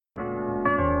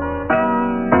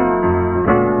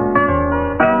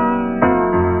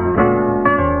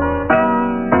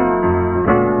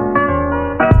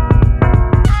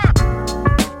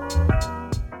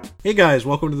Hey guys,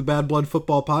 welcome to the Bad Blood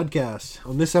Football Podcast.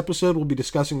 On this episode, we'll be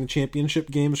discussing the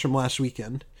championship games from last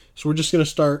weekend. So we're just going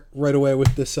to start right away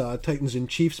with this Titans and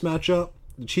Chiefs matchup.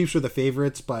 The Chiefs were the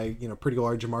favorites by pretty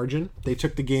large margin. They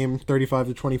took the game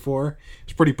 35-24.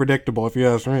 It's pretty predictable if you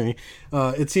ask me.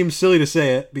 It seems silly to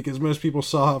say it because most people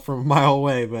saw it from a mile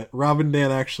away, but Rob and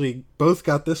Dan actually both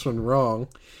got this one wrong,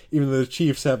 even though the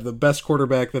Chiefs have the best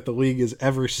quarterback that the league has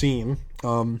ever seen.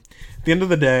 At the end of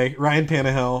the day, Ryan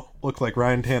Tannehill looked like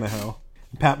Ryan Tannehill.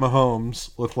 Pat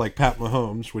Mahomes looked like Pat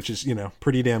Mahomes, which is,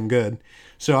 pretty damn good.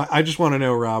 So I just want to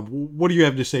know, Rob, what do you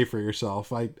have to say for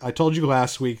yourself? I told you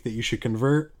last week that you should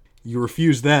convert. You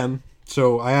refused then,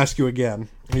 so I ask you again.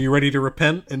 Are you ready to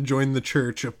repent and join the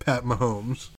church of Pat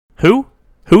Mahomes? Who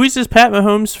is this Pat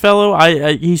Mahomes fellow?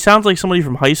 He sounds like somebody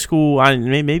from high school.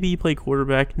 Maybe he played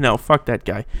quarterback. No, fuck that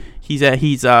guy. He's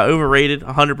overrated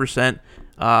 100%.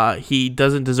 He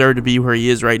doesn't deserve to be where he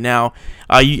is right now.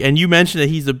 You mentioned that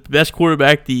he's the best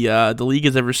quarterback the league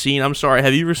has ever seen. I'm sorry.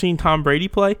 Have you ever seen Tom Brady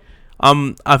play?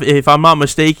 If I'm not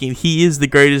mistaken, he is the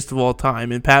greatest of all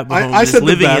time. And Pat Mahomes is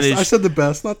living in his... I said the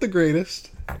best, not the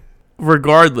greatest.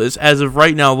 Regardless, as of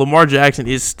right now, Lamar Jackson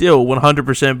is still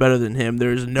 100% better than him.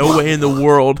 There's no way in the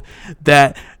world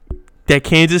that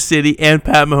Kansas City and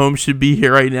Pat Mahomes should be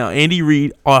here right now. Andy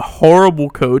Reid, a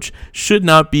horrible coach, should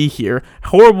not be here.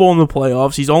 Horrible in the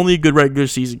playoffs. He's only a good regular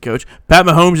season coach. Pat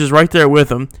Mahomes is right there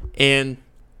with him, and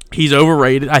he's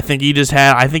overrated. I think he just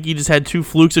had two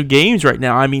flukes of games right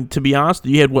now. I mean, to be honest,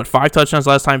 you had 5 touchdowns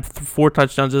last time, 4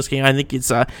 touchdowns this game. I think he's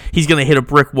going to hit a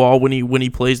brick wall when he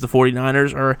plays the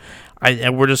 49ers,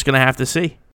 and we're just going to have to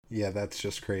see. Yeah, that's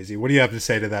just crazy. What do you have to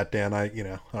say to that, Dan? I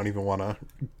don't even want to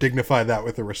dignify that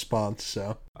with a response.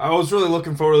 So I was really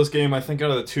looking forward to this game. I think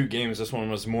out of the 2 games, this one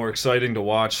was more exciting to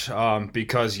watch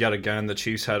because yet again the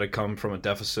Chiefs had to come from a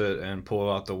deficit and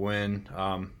pull out the win.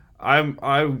 I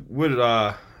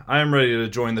am ready to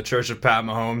join the church of Pat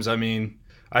Mahomes. I mean,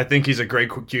 I think he's a great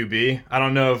QB. I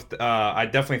don't know if I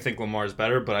definitely think Lamar's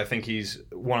better, but I think he's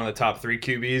one of the top 3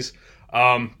 QBs.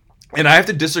 And I have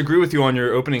to disagree with you on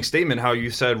your opening statement, how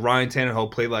you said Ryan Tannehill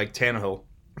played like Tannehill,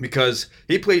 because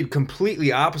he played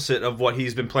completely opposite of what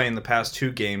he's been playing the past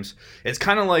 2 games. It's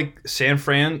kind of like San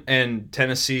Fran and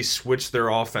Tennessee switched their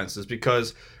offenses,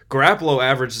 because Garoppolo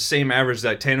averaged the same average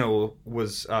that Tannehill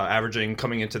was averaging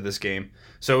coming into this game.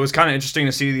 So it was kind of interesting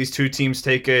to see these 2 teams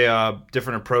take a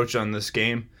different approach on this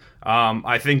game.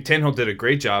 I think Tannehill did a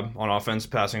great job on offense,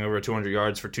 passing over 200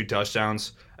 yards for 2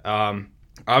 touchdowns.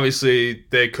 Obviously,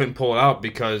 they couldn't pull it out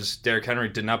because Derrick Henry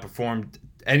did not perform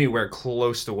anywhere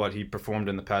close to what he performed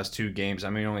in the past 2 games. I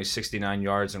mean, only 69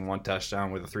 yards and 1 touchdown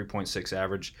with a 3.6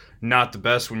 average. Not the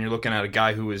best when you're looking at a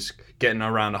guy who is getting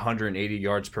around 180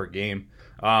 yards per game.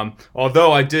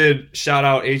 Although I did shout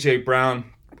out A.J. Brown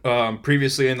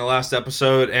previously in the last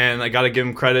episode, and I got to give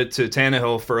him credit to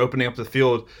Tannehill for opening up the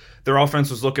field. Their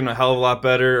offense was looking a hell of a lot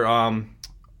better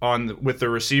with the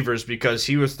receivers, because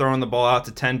he was throwing the ball out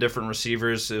to 10 different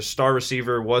receivers. His star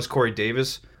receiver was Corey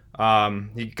Davis.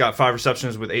 He got 5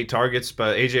 receptions with 8 targets,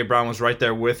 but A.J. Brown was right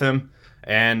there with him.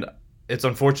 And it's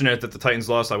unfortunate that the Titans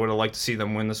lost. I would have liked to see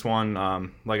them win this one.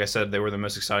 Like I said, they were the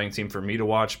most exciting team for me to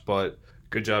watch, but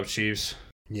good job, Chiefs.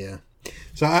 Yeah.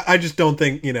 So I just don't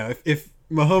think, if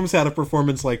Mahomes had a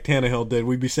performance like Tannehill did,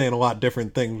 we'd be saying a lot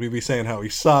different things. We'd be saying how he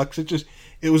sucks.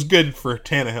 It was good for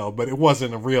Tannehill, but it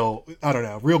wasn't real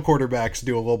quarterbacks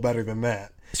do a little better than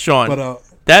that. Sean, but,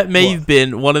 that may have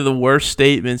been one of the worst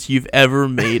statements you've ever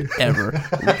made, ever.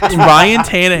 Ryan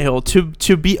Tannehill,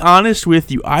 to be honest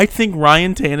with you, I think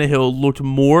Ryan Tannehill looked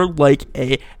more like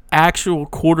a actual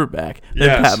quarterback than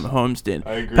Pat Mahomes did.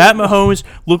 I agree. Pat Mahomes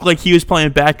looked like he was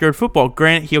playing backyard football.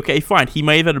 Granted, he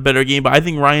might have had a better game, but I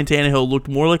think Ryan Tannehill looked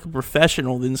more like a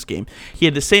professional in this game. He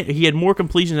had more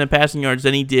completions and passing yards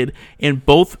than he did in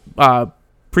both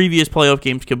previous playoff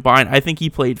games combined. I think he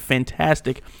played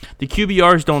fantastic. The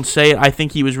QBRs don't say it. I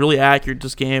think he was really accurate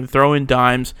this game, throwing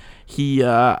dimes.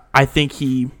 I think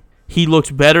he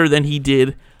looked better than he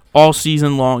did all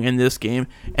season long in this game.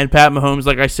 And Pat Mahomes,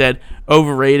 like I said,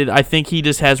 overrated. I think he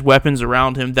just has weapons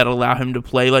around him that allow him to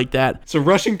play like that. So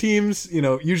rushing teams,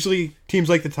 usually teams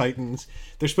like the Titans,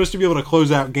 they're supposed to be able to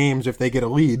close out games if they get a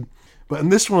lead. But in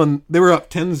this one, they were up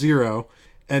 10-0,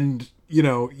 and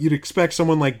you'd expect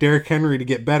someone like Derrick Henry to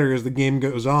get better as the game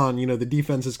goes on. The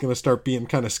defense is going to start being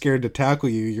kind of scared to tackle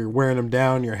you. You're wearing him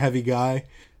down. You're a heavy guy.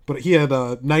 But he had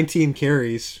 19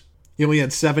 carries. He only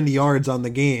had 70 yards on the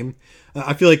game.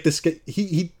 I feel like this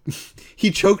he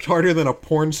choked harder than a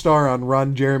porn star on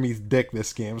Ron Jeremy's dick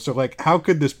this game. So, how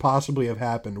could this possibly have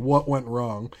happened? What went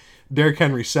wrong? Derrick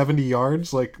Henry, 70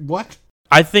 yards? What?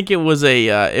 I think it was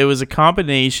a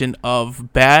combination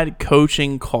of bad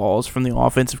coaching calls from the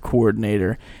offensive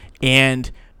coordinator and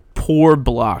poor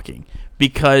blocking.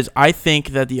 Because I think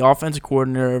that the offensive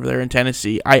coordinator over there in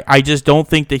Tennessee, I just don't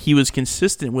think that he was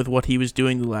consistent with what he was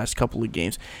doing the last couple of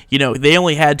games. They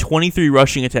only had 23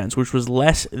 rushing attempts, which was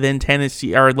less than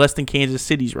Kansas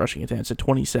City's rushing attempts at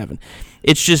 27.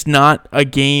 It's just not a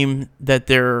game that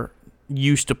they're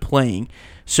used to playing.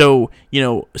 So,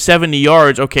 70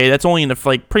 yards, okay, that's only in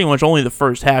pretty much only the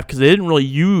first half, because they didn't really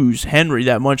use Henry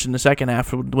that much in the second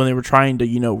half when they were trying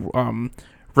to,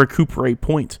 recuperate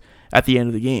points at the end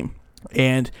of the game.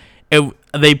 And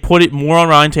they put it more on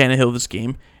Ryan Tannehill this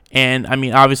game. And,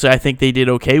 obviously I think they did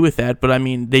okay with that. But,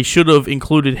 they should have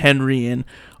included Henry in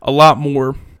a lot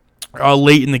more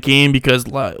late in the game because,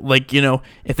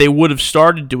 if they would have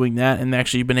started doing that and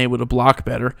actually been able to block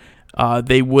better,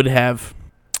 they would have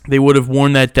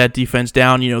worn that defense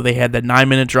down. They had that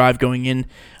 9-minute drive going in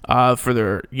for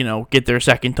their, get their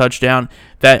second touchdown.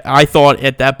 That I thought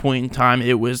at that point in time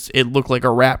it looked like a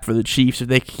wrap for the Chiefs if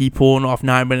they could keep pulling off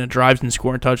 9-minute drives and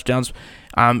scoring touchdowns.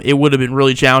 It would have been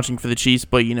really challenging for the Chiefs,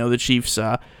 but the Chiefs'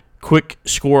 quick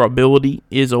score ability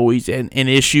is always an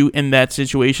issue in that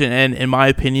situation, and in my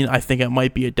opinion, I think it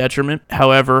might be a detriment.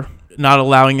 However, not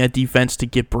allowing that defense to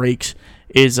get breaks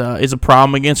is a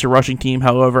problem against a rushing team.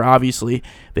 However, obviously,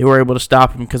 they were able to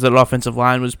stop him because that offensive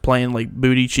line was playing like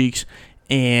booty cheeks.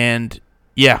 And,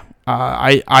 yeah,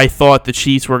 I thought the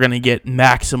Chiefs were going to get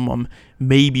maximum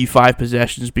maybe 5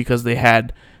 possessions because they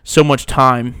had so much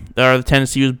time. The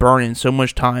Tennessee was burning so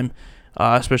much time,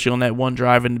 especially on that one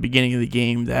drive in the beginning of the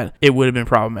game, that it would have been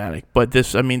problematic. But they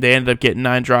ended up getting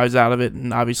 9 drives out of it,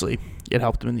 and obviously it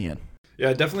helped them in the end.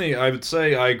 Yeah, definitely. I would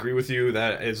say I agree with you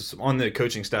that is on the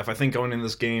coaching staff. I think going in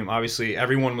this game, obviously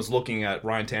everyone was looking at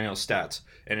Ryan Tannehill's stats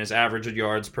and his average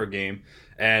yards per game,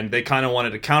 and they kind of wanted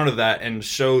to counter that and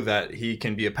show that he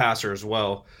can be a passer as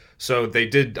well. So they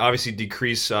did obviously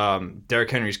decrease Derrick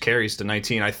Henry's carries to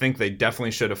 19. I think they definitely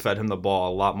should have fed him the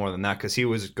ball a lot more than that because he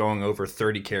was going over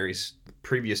 30 carries the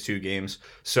previous 2 games.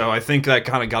 So I think that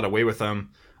kind of got away with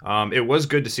them. It was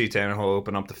good to see Tannehill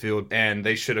open up the field, and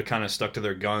they should have kind of stuck to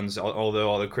their guns, although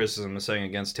all the criticism is saying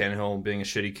against Tannehill being a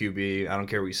shitty QB. I don't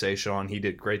care what you say, Sean. He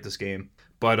did great this game.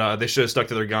 But they should have stuck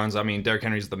to their guns. Derrick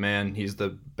Henry's the man. He's the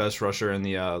best rusher in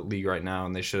the league right now,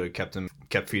 and they should have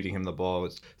kept feeding him the ball.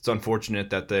 It's unfortunate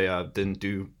that they didn't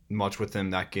do much with him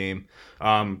that game.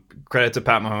 Credit to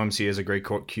Pat Mahomes. He is a great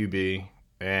QB.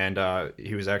 And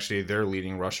he was actually their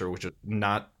leading rusher, which is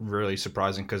not really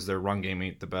surprising because their run game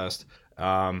ain't the best.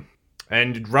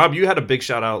 And Rob, you had a big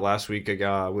shout out last week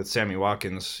with Sammy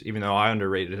Watkins, even though I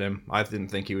underrated him. I didn't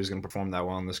think he was going to perform that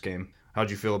well in this game. How'd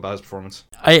you feel about his performance?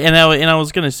 I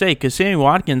was going to say, because Sammy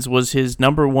Watkins was his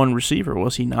number 1 receiver,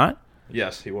 was he not?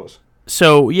 Yes, he was.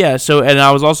 And I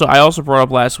also brought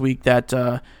up last week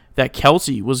that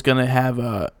Kelsey was going to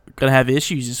have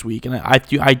issues this week, and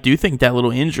I do think that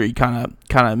little injury kind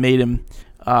of made him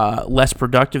less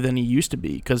productive than he used to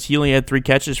be because he only had 3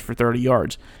 catches for 30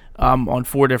 yards on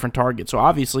 4 different targets. So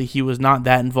obviously he was not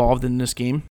that involved in this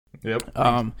game.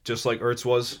 Yep. Just like Ertz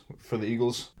was for the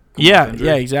Eagles. Yeah,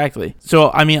 exactly.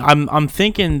 So I'm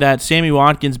thinking that Sammy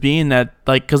Watkins being that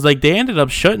because they ended up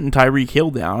shutting Tyreek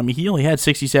Hill down. He only had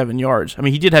 67 yards.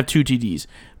 He did have 2 TDs,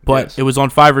 but yes. It was on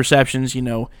 5 receptions.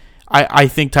 I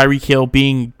think Tyreek Hill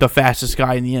being the fastest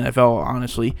guy in the NFL,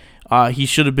 honestly, he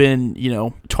should have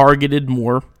been targeted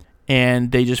more,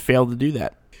 and they just failed to do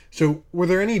that. So, were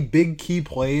there any big key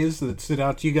plays that stood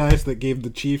out to you guys that gave the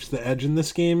Chiefs the edge in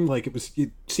this game?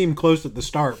 It seemed close at the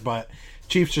start, but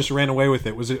Chiefs just ran away with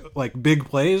it. Was it big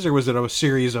plays, or was it a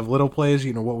series of little plays?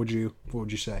 What would you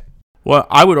say? Well,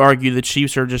 I would argue the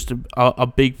Chiefs are just a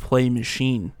big play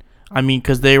machine.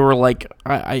 Because they were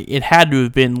it had to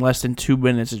have been less than 2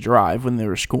 minutes of drive when they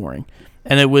were scoring,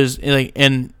 and it was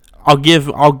and I'll give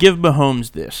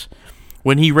Mahomes this.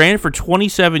 When he ran for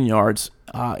 27 yards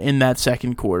in that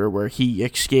second quarter, where he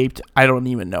escaped, I don't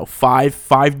even know,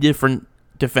 five different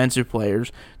defensive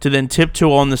players to then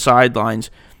tiptoe on the sidelines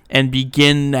and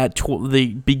begin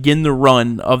the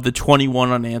run of the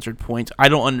 21 unanswered points. I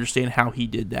don't understand how he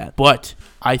did that, but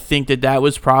I think that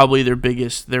was probably their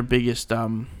biggest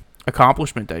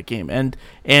accomplishment that game,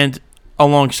 and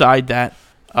alongside that,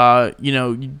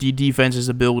 the defense's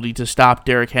ability to stop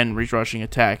Derrick Henry's rushing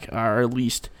attack, or at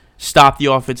least stop the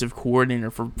offensive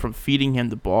coordinator from feeding him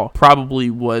the ball, probably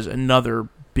was another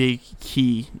big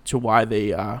key to why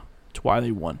they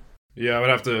won. Yeah, I would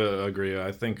have to agree.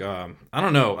 I think I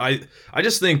don't know. I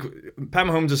just think Pat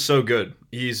Mahomes is so good.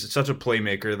 He's such a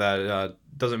playmaker that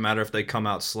doesn't matter if they come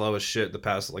out slow as shit the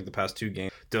past 2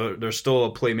 games. they're still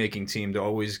a playmaking team. They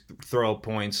always throw up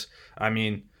points. I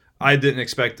mean, I didn't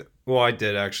expect. Well, I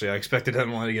did actually. I expected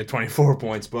them only to get 24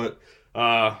 points, but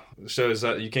shows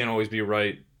that you can't always be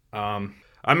right.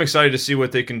 I'm excited to see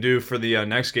what they can do for the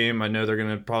next game. I know they're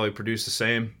going to probably produce the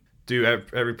same, do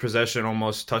every possession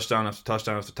almost touchdown after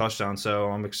touchdown after touchdown. So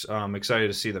I'm excited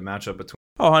to see the matchup between.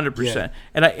 Oh, 100%. Yeah.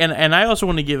 And I also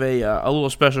want to give a little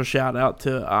special shout out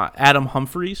to Adam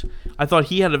Humphries. I thought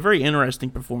he had a very interesting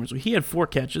performance. He had 4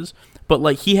 catches, but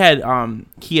like he had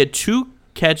 2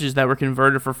 catches that were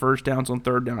converted for first downs on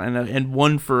third down, and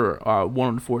 1 for 1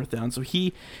 on fourth down. So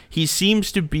he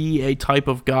seems to be a type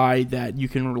of guy that you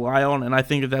can rely on, and I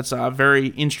think that's very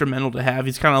instrumental to have.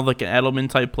 He's kind of like an Edelman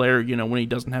type player, when he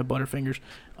doesn't have butterfingers,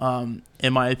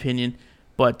 in my opinion.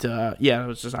 But yeah,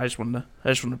 I just wanted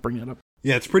to bring that up.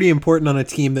 Yeah, it's pretty important on a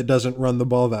team that doesn't run the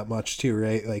ball that much too,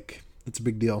 right? Like, it's a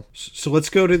big deal. So let's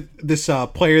go to this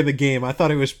player of the game. I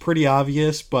thought it was pretty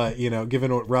obvious, but,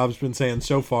 given what Rob's been saying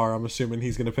so far, I'm assuming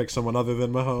he's going to pick someone other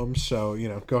than Mahomes. So,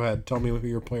 go ahead. Tell me who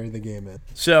your player of the game is.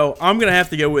 So I'm going to have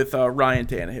to go with Ryan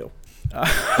Tannehill. I'm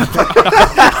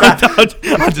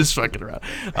just fucking around.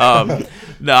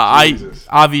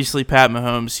 Obviously Pat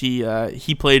Mahomes.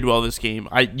 He played well this game.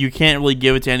 You can't really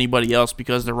give it to anybody else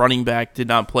because the running back did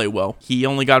not play well. He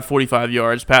only got 45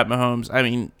 yards. Pat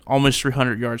Mahomes, almost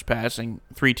 300 yards passing,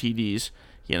 3 TDs.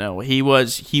 He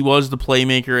was the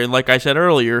playmaker, and like I said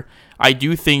earlier, I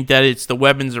do think that it's the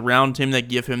weapons around him that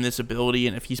give him this ability,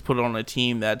 and if he's put on a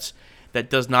team that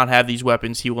does not have these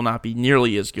weapons, he will not be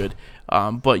nearly as good.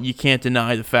 But you can't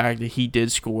deny the fact that he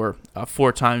did score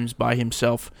 4 times by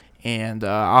himself, and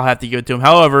I'll have to give it to him.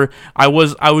 However, I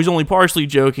was only partially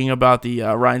joking about the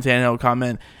Ryan Tannehill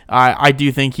comment. I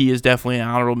do think he is definitely an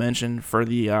honorable mention for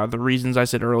the reasons I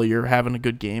said earlier, having a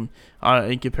good game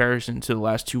in comparison to the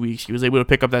last 2 weeks. He was able to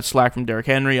pick up that slack from Derrick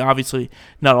Henry, obviously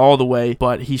not all the way,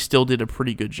 but he still did a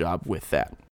pretty good job with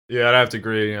that. Yeah, I'd have to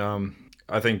agree.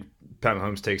 I think Pat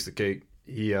Mahomes takes the cake.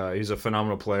 He's a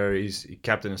phenomenal player. He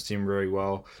captained his team very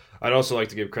well. I'd also like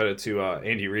to give credit to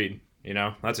Andy Reid.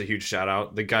 That's a huge shout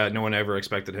out. The guy, no one ever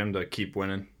expected him to keep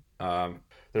winning.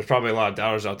 There's probably a lot of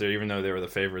doubters out there, even though they were the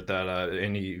favorite, that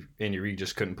Andy Reid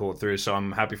just couldn't pull it through. So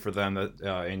I'm happy for them that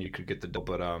Andy could get the dub,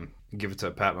 but give it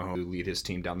to Pat Mahomes to lead his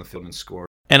team down the field and score.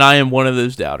 And I am one of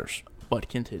those doubters. But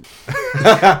continue.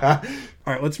 All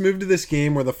right, let's move to this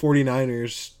game where the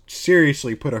 49ers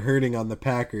seriously put a hurting on the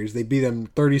Packers. They beat them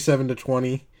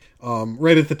 37-20.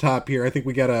 Right at the top here, I think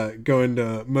we got to go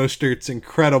into Mostert's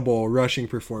incredible rushing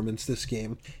performance this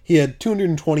game. He had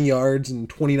 220 yards and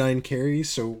 29 carries.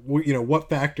 So, what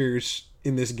factors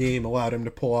in this game allowed him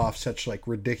to pull off such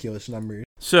ridiculous numbers?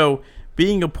 So,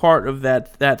 being a part of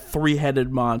that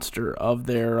three-headed monster of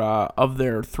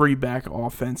their three-back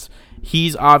offense,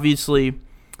 he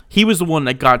was the one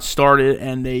that got started,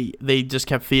 and they just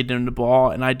kept feeding him the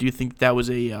ball, and I do think that was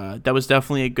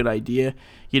definitely a good idea.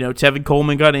 Tevin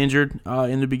Coleman got injured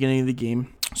in the beginning of the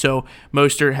game, so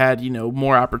Mostert had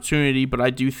more opportunity, but I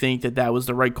do think that was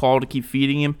the right call to keep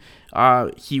feeding him.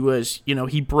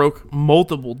 He broke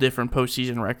multiple different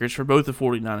postseason records for both the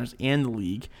 49ers and the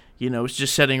league. It's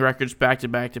just setting records back to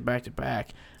back to back to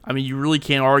back. You really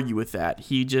can't argue with that.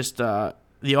 He just the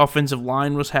offensive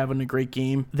line was having a great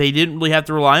game. They didn't really have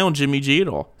to rely on Jimmy G at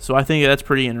all. So I think that's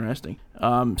pretty interesting.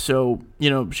 Shout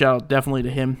out definitely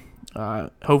to him.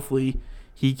 Hopefully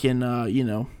he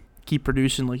can, keep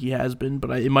producing like he has been.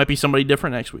 But it might be somebody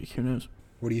different next week. Who knows?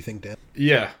 What do you think, Dan?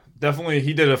 Yeah, definitely.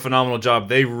 He did a phenomenal job.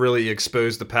 They really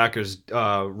exposed the Packers'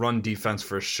 run defense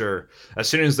for sure. As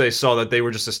soon as they saw that they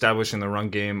were just establishing the run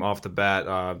game off the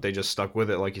bat, they just stuck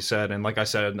with it, like you said. And like I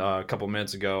said a couple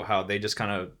minutes ago, how they just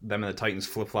them and the Titans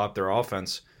flip-flopped their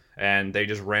offense, and they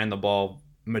just ran the ball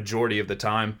majority of the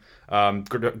time.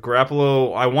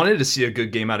 Garoppolo, I wanted to see a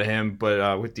good game out of him,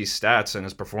 but with these stats and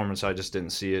his performance, I just didn't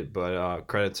see it. But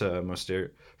credit to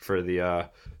Mostert for the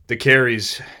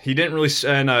carries. He didn't really,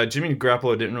 and Jimmy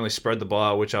Garoppolo didn't really spread the ball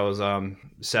out, which I was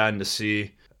saddened to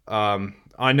see.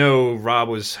 I know Rob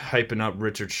was hyping up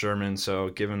Richard Sherman, so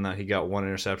given that he got 1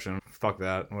 interception, fuck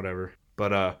that, whatever.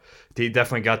 But he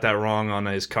definitely got that wrong on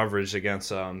his coverage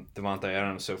against Devontae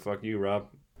Adams, so fuck you, Rob.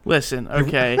 Listen,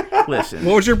 okay, listen.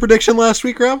 What was your prediction last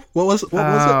week, Rob? What was it?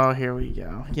 Oh, here we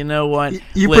go. You know what?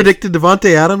 You predicted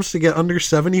Devontae Adams to get under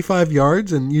 75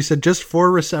 yards, and you said just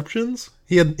 4 receptions?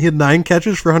 He had 9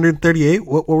 catches for 138.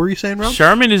 What were you saying, Rob?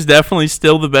 Sherman is definitely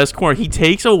still the best corner. He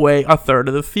takes away a third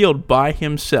of the field by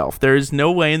himself. There is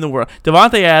no way in the world.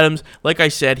 Devontae Adams, like I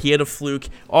said, he had a fluke.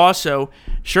 Also,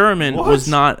 Sherman was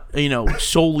not,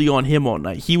 solely on him all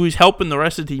night. He was helping the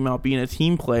rest of the team out, being a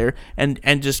team player, and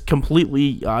just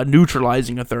completely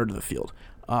neutralizing a third of the field.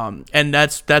 And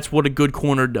that's what a good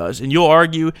corner does. And you'll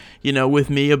argue, with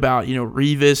me about,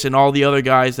 Revis and all the other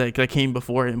guys that came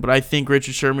before him. But I think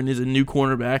Richard Sherman is a new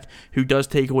cornerback who does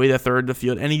take away that third of the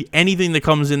field. Anything that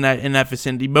comes in that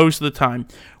vicinity, most of the time,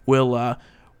 will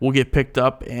get picked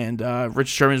up. And Richard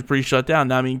Sherman's pretty shut down.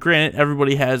 Now, I mean, granted,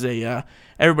 everybody has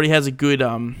a good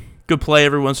play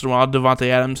every once in a while. Devontae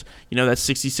Adams, that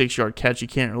 66-yard catch, you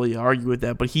can't really argue with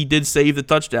that. But he did save the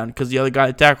touchdown because the other guy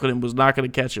that tackled him was not going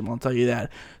to catch him, I'll tell you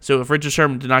that. So if Richard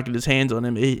Sherman did not get his hands on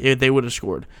him, they would have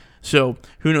scored. So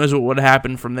who knows what would have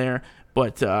happened from there.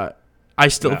 But I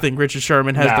still think Richard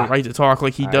Sherman has the right to talk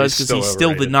like he does because he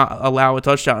still did not allow a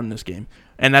touchdown in this game.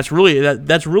 And that's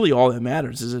really all that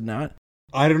matters, is it not?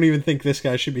 I don't even think this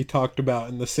guy should be talked about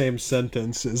in the same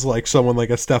sentence as like someone like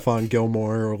a Stephon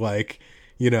Gilmore or like,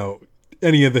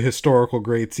 any of the historical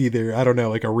greats either. I don't know,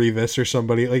 like a Revis or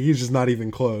somebody. Like, he's just not even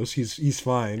close. He's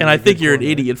fine. And I think you're an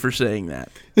idiot for saying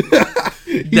that.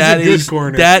 That is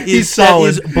corner. He's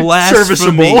solid. That is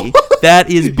blasphemy. That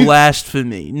is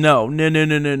blasphemy. No.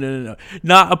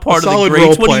 Not a part of the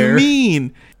greats. What do you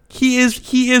mean? He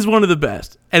is one of the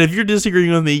best. And if you're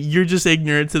disagreeing with me, you're just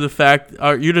ignorant to the fact.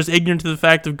 You're just ignorant to the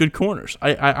fact of good corners.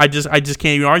 I just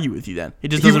can't even argue with you. Then it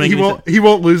just doesn't make any sense. He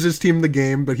won't lose his team the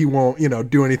game, but he won't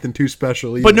do anything too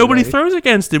special either. But nobody throws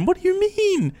against him. What do you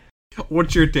mean?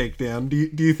 What's your take, Dan? Do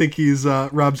you think he's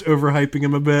Rob's overhyping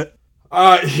him a bit?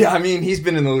 Yeah, I mean, he's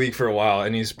been in the league for a while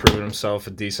and he's proven himself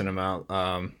a decent amount.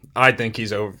 I think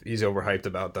he's overhyped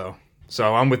about though.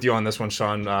 So I'm with you on this one,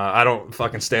 Sean. I don't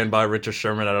fucking stand by Richard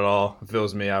Sherman at all. If it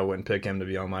was me, I wouldn't pick him to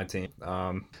be on my team.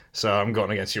 So I'm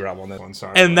going against you, Rob, on this one.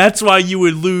 Sorry. And that's why you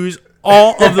would lose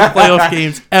all of the playoff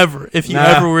games ever if you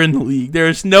ever were in the league. There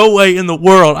is no way in the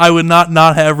world I would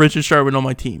not have Richard Sherman on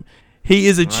my team. He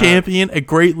is a champion, a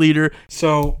great leader.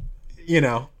 So,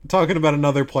 talking about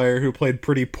another player who played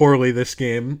pretty poorly this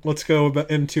game, let's go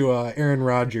into Aaron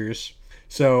Rodgers.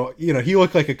 So, he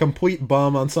looked like a complete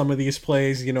bum on some of these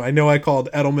plays. I know I called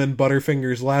Edelman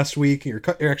Butterfingers last week, or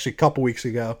actually a couple weeks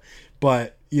ago,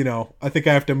 but, I think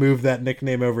I have to move that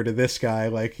nickname over to this guy.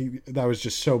 Like, that was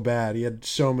just so bad. He had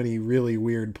so many really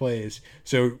weird plays.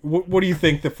 So, what do you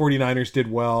think the 49ers did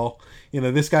well?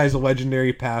 This guy's a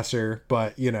legendary passer,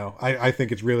 but, I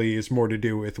think it really is more to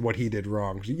do with what he did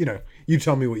wrong. You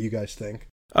tell me what you guys think.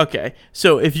 Okay,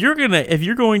 so if you're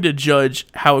going to judge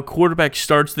how a quarterback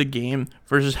starts the game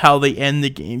versus how they end the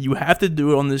game, you have to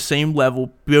do it on the same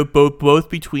level, both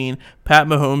between Pat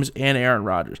Mahomes and Aaron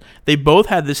Rodgers. They both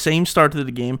had the same start to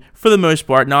the game for the most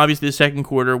part. Now, obviously, the second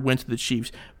quarter went to the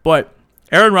Chiefs, but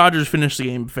Aaron Rodgers finished the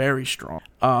game very strong,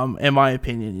 in my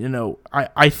opinion.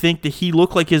 I think that he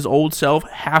looked like his old self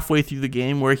halfway through the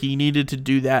game where he needed to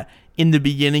do that in the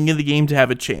beginning of the game to have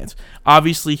a chance.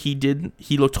 Obviously, he didn't.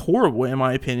 He looked horrible, in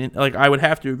my opinion. Like, I would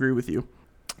have to agree with you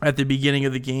at the beginning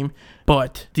of the game.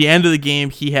 But the end of the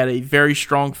game, he had a very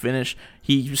strong finish.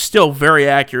 He was still very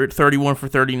accurate, 31 for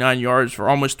 39 yards for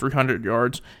almost 300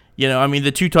 yards.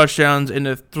 The 2 touchdowns and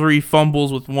the 3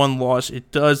 fumbles with 1 loss, it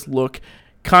does look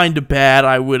kind of bad,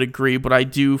 I would agree. But I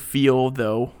do feel,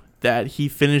 though, that he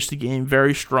finished the game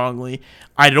very strongly.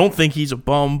 I don't think he's a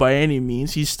bum by any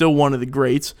means. He's still one of the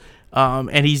greats.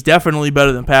 And he's definitely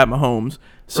better than Pat Mahomes.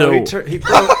 So, Rob,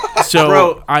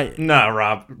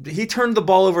 he turned the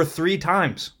ball over 3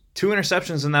 times. 2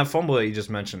 interceptions in that fumble that you just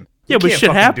mentioned. Yeah, but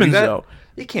shit happens, though.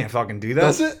 You can't fucking do that.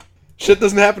 Does it? Shit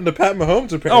doesn't happen to Pat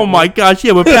Mahomes, apparently. Oh, my gosh,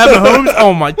 yeah, but Pat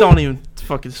Mahomes, don't even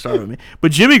fucking start with me.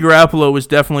 But Jimmy Garoppolo was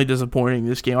definitely disappointing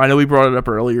this game. I know we brought it up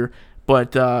earlier,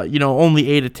 but, only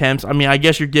 8 attempts. I mean, I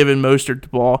guess you're giving Mostert the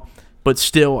ball, but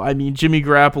still, Jimmy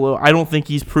Garoppolo, I don't think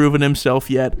he's proven himself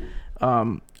yet.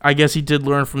 I guess he did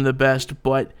learn from the best,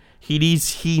 but he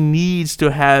needs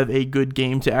to have a good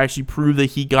game to actually prove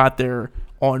that he got there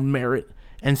on merit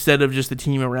instead of just the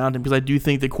team around him. Because I do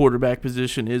think the quarterback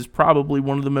position is probably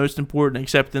one of the most important,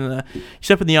 except in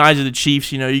the eyes of the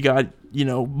Chiefs. You got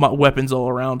weapons all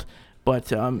around,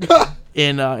 but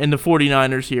in the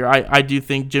 49ers here, I do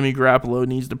think Jimmy Garoppolo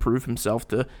needs to prove himself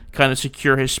to kind of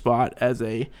secure his spot as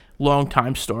a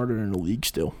long-time starter in the league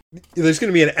still. There's going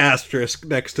to be an asterisk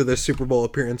next to this Super Bowl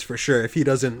appearance for sure. If he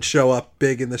doesn't show up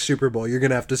big in the Super Bowl, you're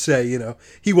going to have to say,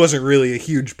 he wasn't really a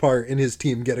huge part in his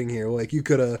team getting here. Like, you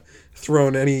could have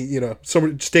thrown any,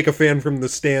 someone just take a fan from the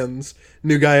stands,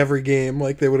 new guy every game,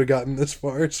 like they would have gotten this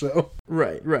far. So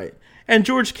Right. And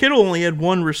George Kittle only had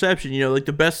 1 reception, like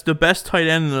the best tight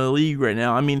end in the league right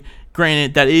now.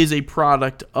 Granted, that is a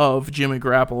product of Jimmy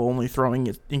Garoppolo only throwing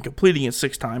it and completing it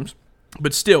 6 times.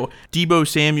 But still, Deebo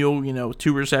Samuel,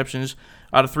 2 receptions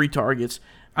out of 3 targets.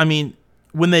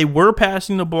 When they were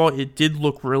passing the ball, it did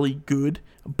look really good.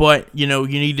 but, you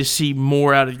need to see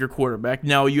more out of your quarterback.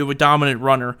 Now, you have a dominant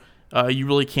runner. You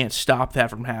really can't stop that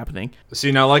from happening.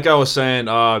 See, now, like I was saying,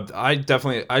 I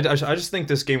just think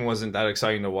this game wasn't that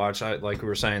exciting to watch. Like we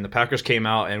were saying, the Packers came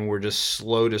out and were just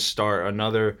slow to start.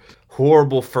 Another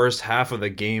horrible first half of the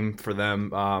game for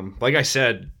them. Like I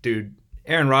said, dude,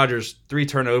 Aaron Rodgers, 3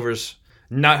 turnovers,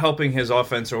 not helping his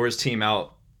offense or his team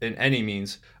out in any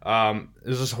means. It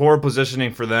was just horrible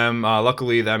positioning for them.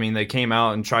 Luckily, they came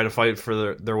out and tried to fight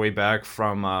for their way back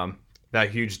from that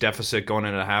huge deficit going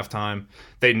into halftime.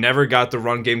 They never got the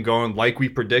run game going like we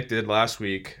predicted last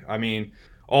week.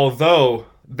 Although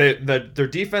their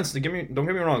defense, don't get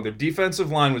me wrong, their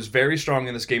defensive line was very strong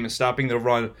in this game in stopping the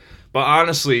run. But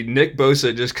honestly, Nick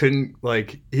Bosa just couldn't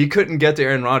get to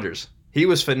Aaron Rodgers. He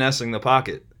was finessing the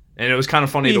pocket. And it was kind of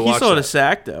funny to watch. He still had a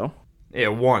sack, though. Yeah,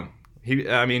 1.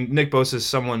 Nick Bosa is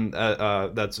someone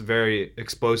that's very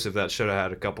explosive that should have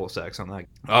had a couple of sacks on that.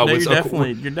 You're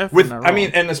definitely not wrong.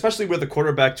 And especially with the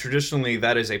quarterback, traditionally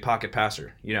that is a pocket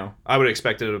passer. I would have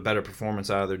expected a better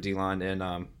performance out of their D-line and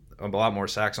a lot more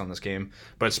sacks on this game.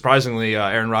 But surprisingly,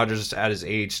 Aaron Rodgers at his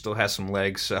age still has some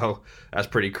legs, so that's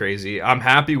pretty crazy. I'm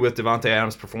happy with Davante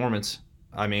Adams' performance.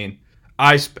 I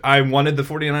wanted the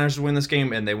 49ers to win this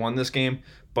game, and they won this game.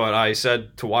 But I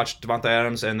said to watch Davante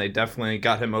Adams, and they definitely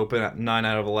got him open at 9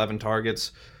 out of 11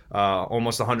 targets,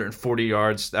 almost 140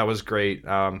 yards. That was great.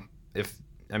 It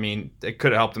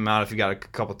could have helped him out if he got a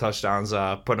couple touchdowns,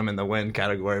 put him in the win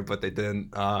category, but they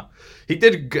didn't. He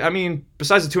did.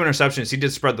 Besides the 2 interceptions, he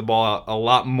did spread the ball out a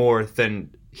lot more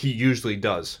than he usually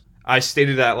does. I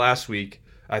stated that last week.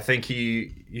 I think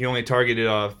he only targeted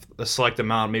a select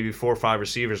amount, maybe 4 or 5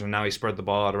 receivers, and now he spread the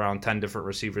ball out around 10 different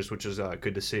receivers, which is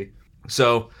good to see.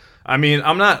 So,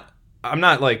 I'm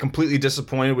not like completely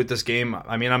disappointed with this game.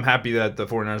 I'm happy that the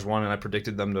 49ers won and I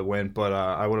predicted them to win, but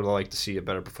I would have liked to see a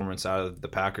better performance out of the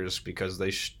Packers because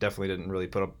they definitely didn't really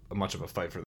put up much of a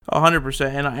fight for them.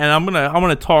 100%, and I'm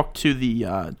gonna talk to the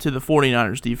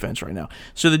 49ers defense right now.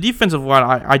 So the defensive line,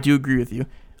 I do agree with you.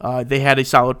 They had a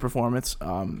solid performance.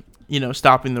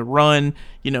 Stopping the run.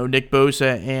 Nick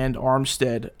Bosa and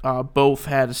Armstead both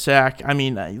had a sack.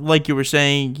 Like you were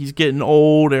saying, he's getting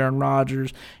old, Aaron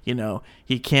Rodgers.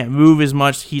 He can't move as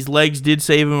much. His legs did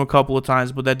save him a couple of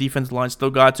times, but that defensive line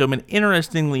still got to him. And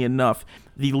interestingly enough,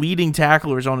 the leading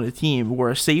tacklers on the team were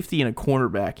a safety and a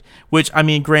cornerback, which,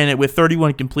 granted, with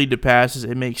 31 completed passes,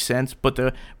 it makes sense, but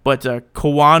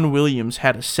Kawan Williams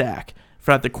had a sack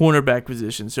for at the cornerback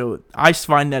position. So I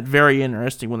find that very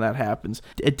interesting when that happens.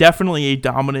 Definitely a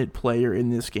dominant player in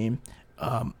this game,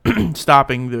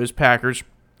 stopping those Packers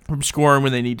from scoring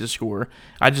when they need to score.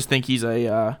 I just think he's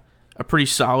a pretty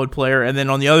solid player. And then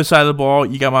on the other side of the ball,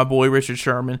 you got my boy Richard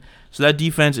Sherman. So that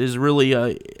defense is really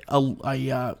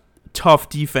a tough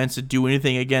defense to do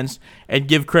anything against. And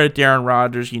give credit to Aaron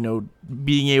Rodgers,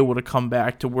 being able to come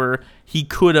back to where he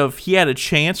had a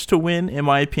chance to win, in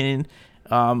my opinion,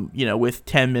 with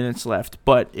 10 minutes left,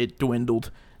 but it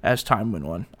dwindled as time went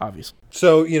on, obviously.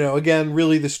 So, again,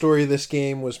 really the story of this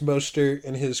game was Mostert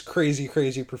and his crazy,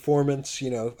 crazy performance. I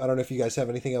don't know if you guys have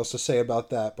anything else to say about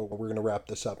that, but we're going to wrap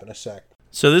this up in a sec.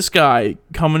 So this guy,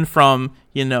 coming from,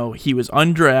 he was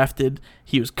undrafted,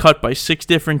 he was cut by 6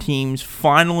 different teams,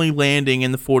 finally landing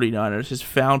in the 49ers, has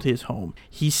found his home.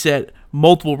 He set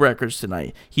multiple records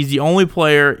tonight. He's the only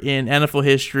player in NFL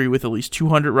history with at least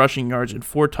 200 rushing yards and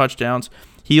 4 touchdowns.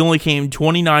 He only came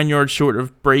 29 yards short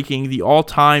of breaking the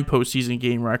all-time postseason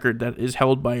game record that is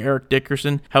held by Eric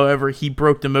Dickerson. However, he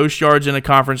broke the most yards in a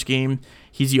conference game.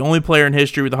 He's the only player in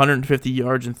history with 150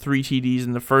 yards and 3 TDs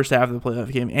in the first half of the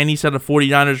playoff game, and he set a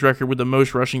 49ers record with the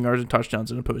most rushing yards and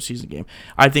touchdowns in a postseason game.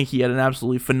 I think he had an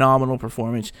absolutely phenomenal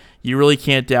performance. You really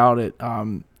can't doubt it.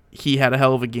 He had a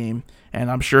hell of a game,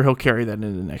 and I'm sure he'll carry that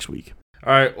into next week.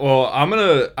 All right, well,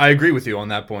 I agree with you on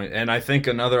that point, and I think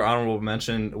another honorable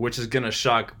mention, which is going to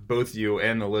shock both you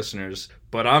and the listeners,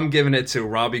 but I'm giving it to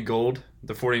Robbie Gould,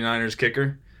 the 49ers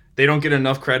kicker. They don't get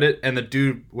enough credit, and the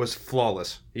dude was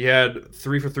flawless. He had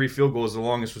 3 for 3 field goals. The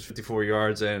longest was 54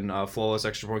 yards and flawless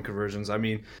extra point conversions.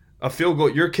 A field goal,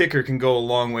 your kicker can go a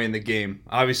long way in the game.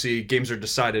 Obviously, games are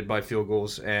decided by field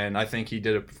goals, and I think he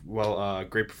did a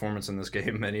great performance in this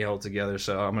game, and he held together.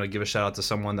 So I'm going to give a shout out to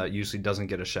someone that usually doesn't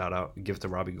get a shout out. Give it to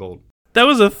Robbie Gould. That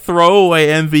was a throwaway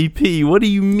MVP. What do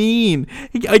you mean?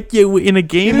 In a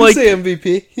game like... He didn't say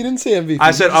MVP. He didn't say MVP.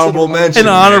 I said honorable mention. An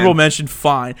honorable mention,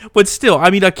 fine. But still,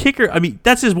 a kicker,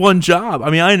 that's his one job.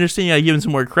 I understand you got to give him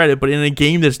some more credit, but in a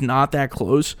game that's not that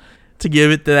close, to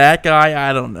give it to that guy,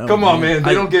 I don't know. Come on, man.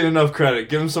 They don't get enough credit.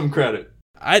 Give him some credit.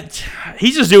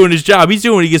 He's just doing his job. He's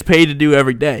doing what he gets paid to do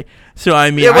every day. So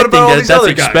I mean, Yeah, I what think about all that these that's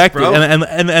other guys, expected. bro?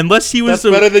 And unless he was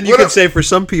That's better than you could say for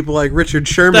some people like Richard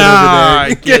Sherman over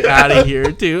there. Get out of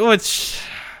here, dude.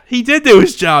 He did do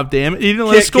his job. Damn it, he didn't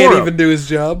let us score. Can't even do his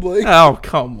job. Like, oh,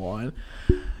 come on.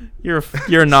 You're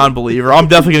a non-believer. I'm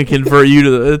definitely going to convert you to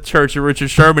the Church of Richard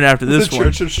Sherman after this the one.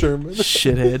 Church of Sherman.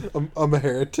 Shithead. I'm a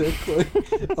heretic.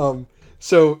 Like,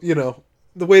 so,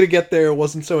 the way to get there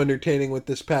wasn't so entertaining with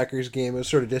this Packers game. It was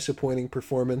sort of disappointing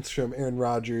performance from Aaron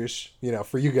Rodgers.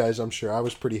 For you guys, I'm sure. I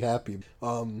was pretty happy.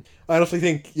 I honestly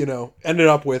think, ended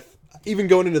up with, even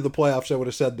going into the playoffs, I would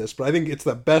have said this, but I think it's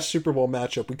the best Super Bowl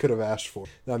matchup we could have asked for.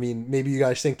 I mean, maybe you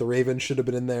guys think the Ravens should have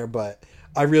been in there, but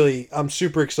I'm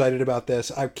super excited about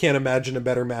this. I can't imagine a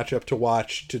better matchup to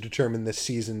watch to determine this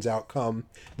season's outcome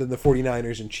than the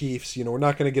 49ers and Chiefs. We're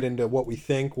not going to get into what we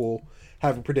think. We'll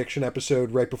have a prediction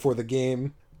episode right before the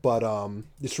game, but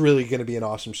it's really going to be an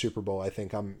awesome Super Bowl. I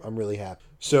think I'm really happy.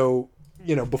 So,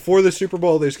 before the Super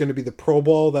Bowl, there's going to be the Pro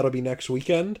Bowl. That'll be next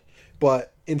weekend.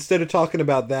 But instead of talking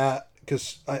about that,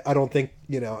 because I don't think,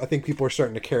 I think people are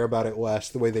starting to care about it less.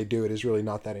 The way they do it is really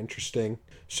not that interesting.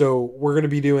 So we're going to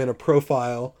be doing a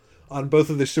profile on both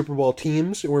of the Super Bowl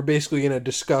teams, and we're basically going to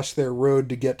discuss their road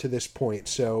to get to this point.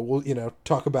 So we'll,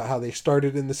 talk about how they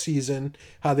started in the season,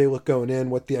 how they look going in,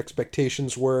 what the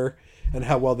expectations were, and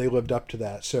how well they lived up to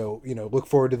that. So, look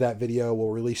forward to that video.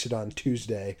 We'll release it on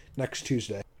next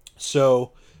Tuesday.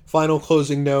 So, final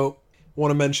closing note.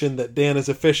 Want to mention that Dan has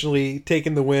officially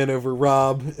taken the win over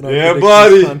Rob in our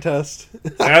predictions contest.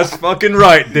 That's fucking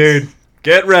right, dude.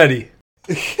 Get ready.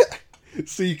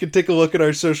 So you can take a look at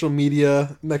our social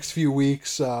media next few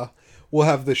weeks. We'll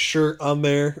have the shirt on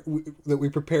there that we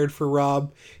prepared for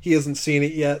Rob. He hasn't seen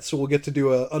it yet, so we'll get to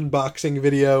do an unboxing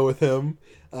video with him.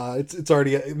 It's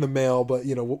already in the mail, but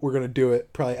we're gonna do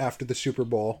it probably after the Super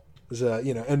Bowl. As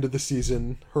end of the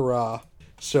season, hurrah!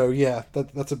 So yeah,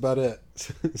 that's about it.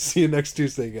 See you next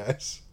Tuesday, guys.